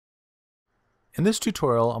In this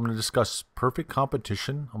tutorial, I'm going to discuss perfect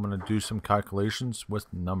competition. I'm going to do some calculations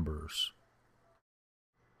with numbers.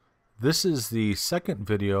 This is the second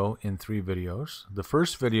video in 3 videos. The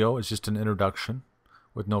first video is just an introduction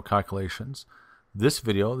with no calculations. This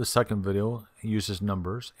video, the second video, uses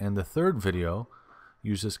numbers, and the third video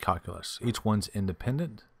uses calculus. Each one's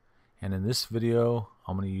independent, and in this video,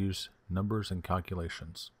 I'm going to use numbers and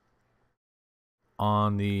calculations.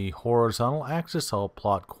 On the horizontal axis, I'll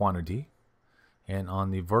plot quantity. And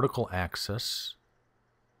on the vertical axis,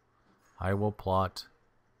 I will plot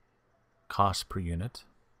cost per unit.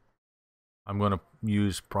 I'm going to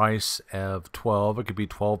use price of 12. It could be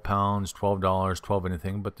 12 pounds, $12, 12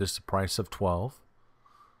 anything, but this is the price of 12.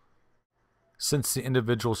 Since the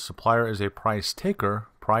individual supplier is a price taker,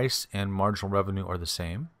 price and marginal revenue are the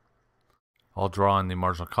same. I'll draw in the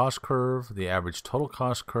marginal cost curve, the average total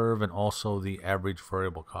cost curve, and also the average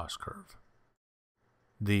variable cost curve.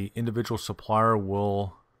 The individual supplier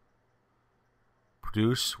will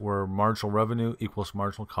produce where marginal revenue equals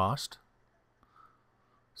marginal cost.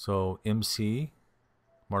 So MC,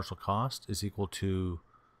 marginal cost, is equal to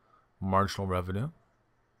marginal revenue.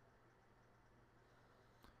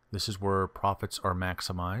 This is where profits are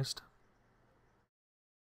maximized.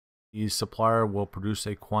 The supplier will produce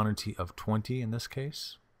a quantity of 20 in this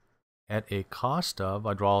case. At a cost of,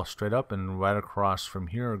 I draw straight up and right across from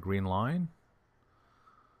here a green line.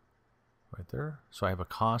 Right there. So I have a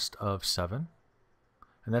cost of 7.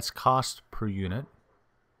 And that's cost per unit.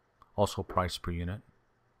 Also price per unit.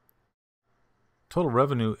 Total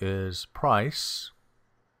revenue is price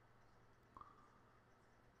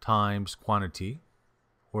times quantity,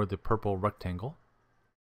 or the purple rectangle.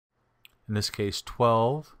 In this case,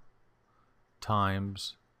 12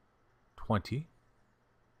 times 20.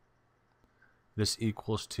 This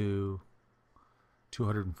equals to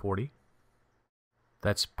 240.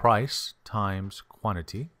 That's price times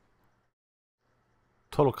quantity.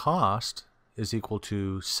 Total cost is equal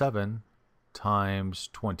to 7 times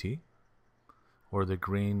 20, or the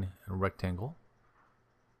green rectangle.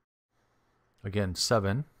 Again,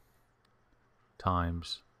 7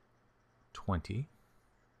 times 20.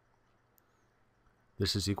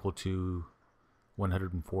 This is equal to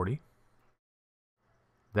 140.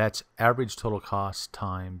 That's average total cost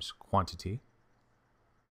times quantity.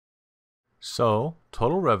 So,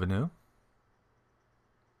 total revenue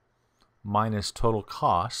minus total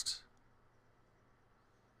cost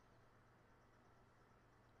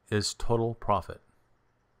is total profit.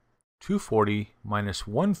 240 minus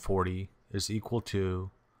 140 is equal to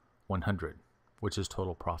 100, which is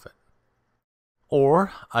total profit.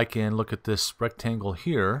 Or I can look at this rectangle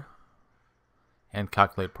here and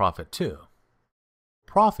calculate profit too.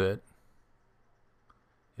 Profit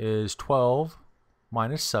is 12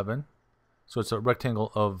 minus 7. So it's a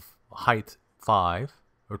rectangle of height 5,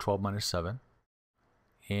 or 12 minus 7,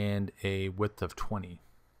 and a width of 20.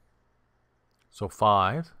 So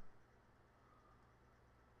 5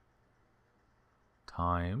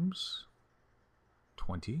 times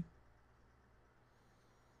 20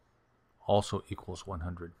 also equals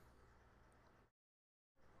 100.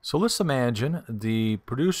 So let's imagine the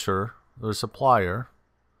producer, the supplier,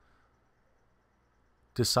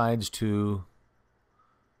 decides to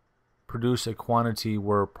produce a quantity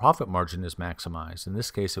where profit margin is maximized. In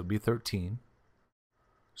this case, it would be 13.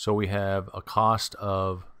 So we have a cost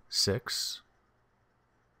of 6,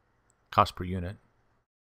 cost per unit,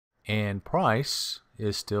 and price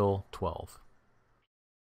is still 12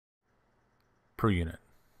 per unit.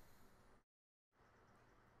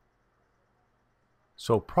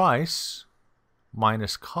 So price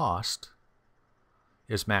minus cost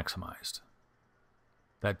is maximized.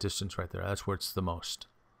 That distance right there, that's where it's the most.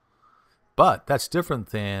 But that's different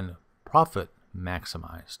than profit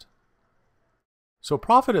maximized. So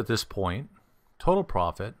profit at this point, total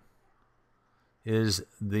profit, is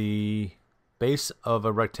the base of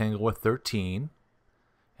a rectangle with 13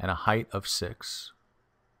 and a height of 6.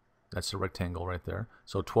 That's a rectangle right there.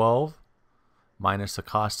 So 12 minus the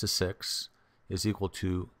cost of 6 is equal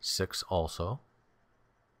to 6 also.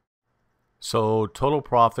 So total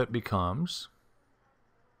profit becomes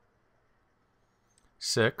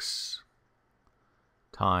 6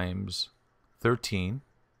 times 13,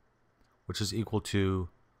 which is equal to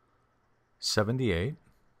 78.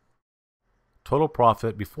 Total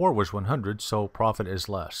profit before was 100, so profit is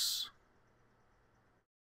less.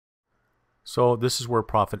 So this is where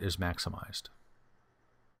profit is maximized.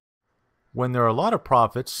 When there are a lot of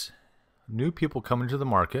profits, new people come into the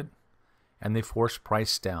market and they force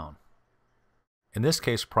price down. In this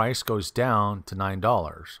case, price goes down to $9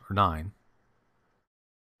 or 9.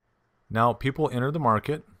 Now people enter the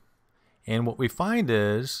market And what we find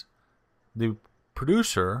is the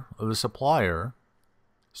producer or the supplier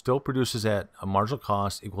still produces at a marginal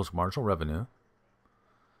cost equals marginal revenue,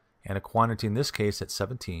 and a quantity in this case at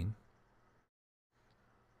 17.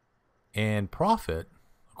 And profit,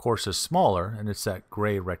 of course, is smaller, and it's that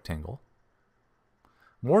gray rectangle.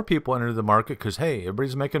 More people enter the market because, hey,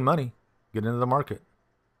 everybody's making money. Get into the market.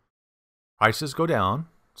 Prices go down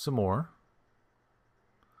some more.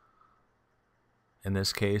 In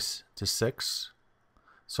this case, to 6.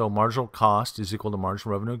 So marginal cost is equal to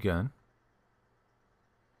marginal revenue again.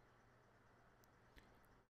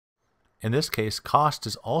 In this case, cost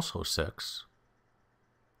is also 6.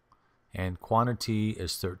 And quantity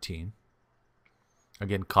is 13.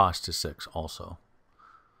 Again, cost is 6 also.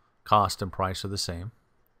 Cost and price are the same.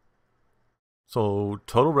 So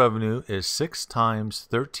total revenue is 6 times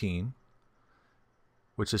 13,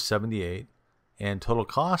 which is 78. And total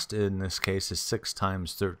cost in this case is 6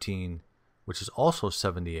 times 13, which is also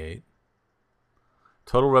 78.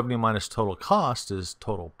 Total revenue minus total cost is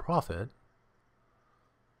total profit.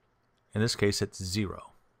 In this case, it's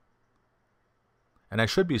 0. And I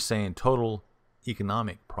should be saying total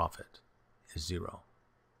economic profit is 0.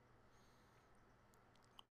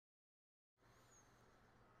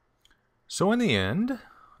 So in the end,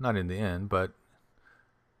 not in the end, but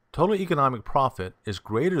total economic profit is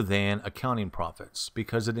greater than accounting profits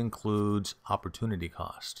because it includes opportunity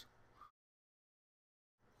cost.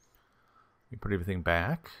 Let me put everything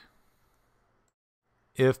back.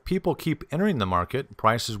 If people keep entering the market,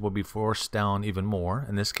 prices will be forced down even more.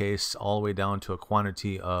 In this case, all the way down to a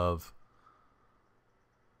quantity of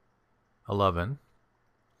 11,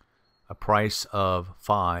 a price of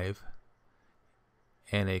 5,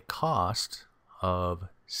 and a cost of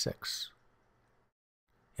 6.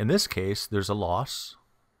 In this case, there's a loss.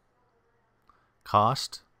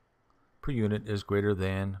 Cost per unit is greater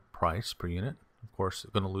than price per unit. Of course,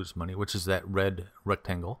 they're going to lose money, which is that red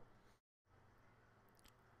rectangle.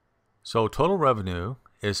 So total revenue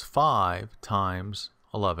is 5 times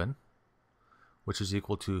 11, which is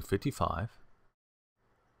equal to 55.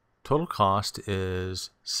 Total cost is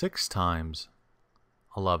 6 times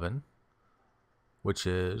 11, which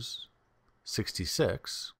is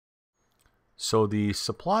 66. So the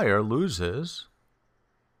supplier loses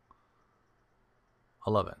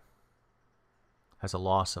 11, has a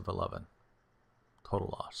loss of 11,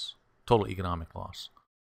 total loss, total economic loss.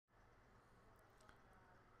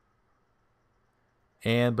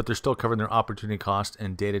 But they're still covering their opportunity cost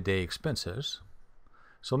and day-to-day expenses.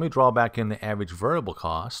 So let me draw back in the average variable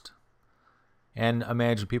cost and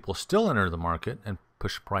imagine people still enter the market and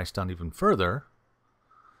push price down even further.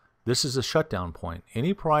 This is a shutdown point.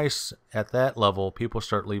 Any price at that level, people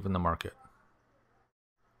start leaving the market.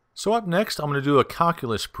 So up next, I'm going to do a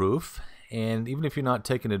calculus proof. And even if you're not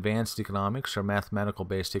taking advanced economics or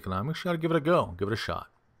mathematical-based economics, you got to give it a go, give it a shot.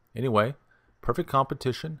 Anyway, perfect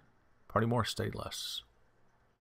competition. Party more, study less.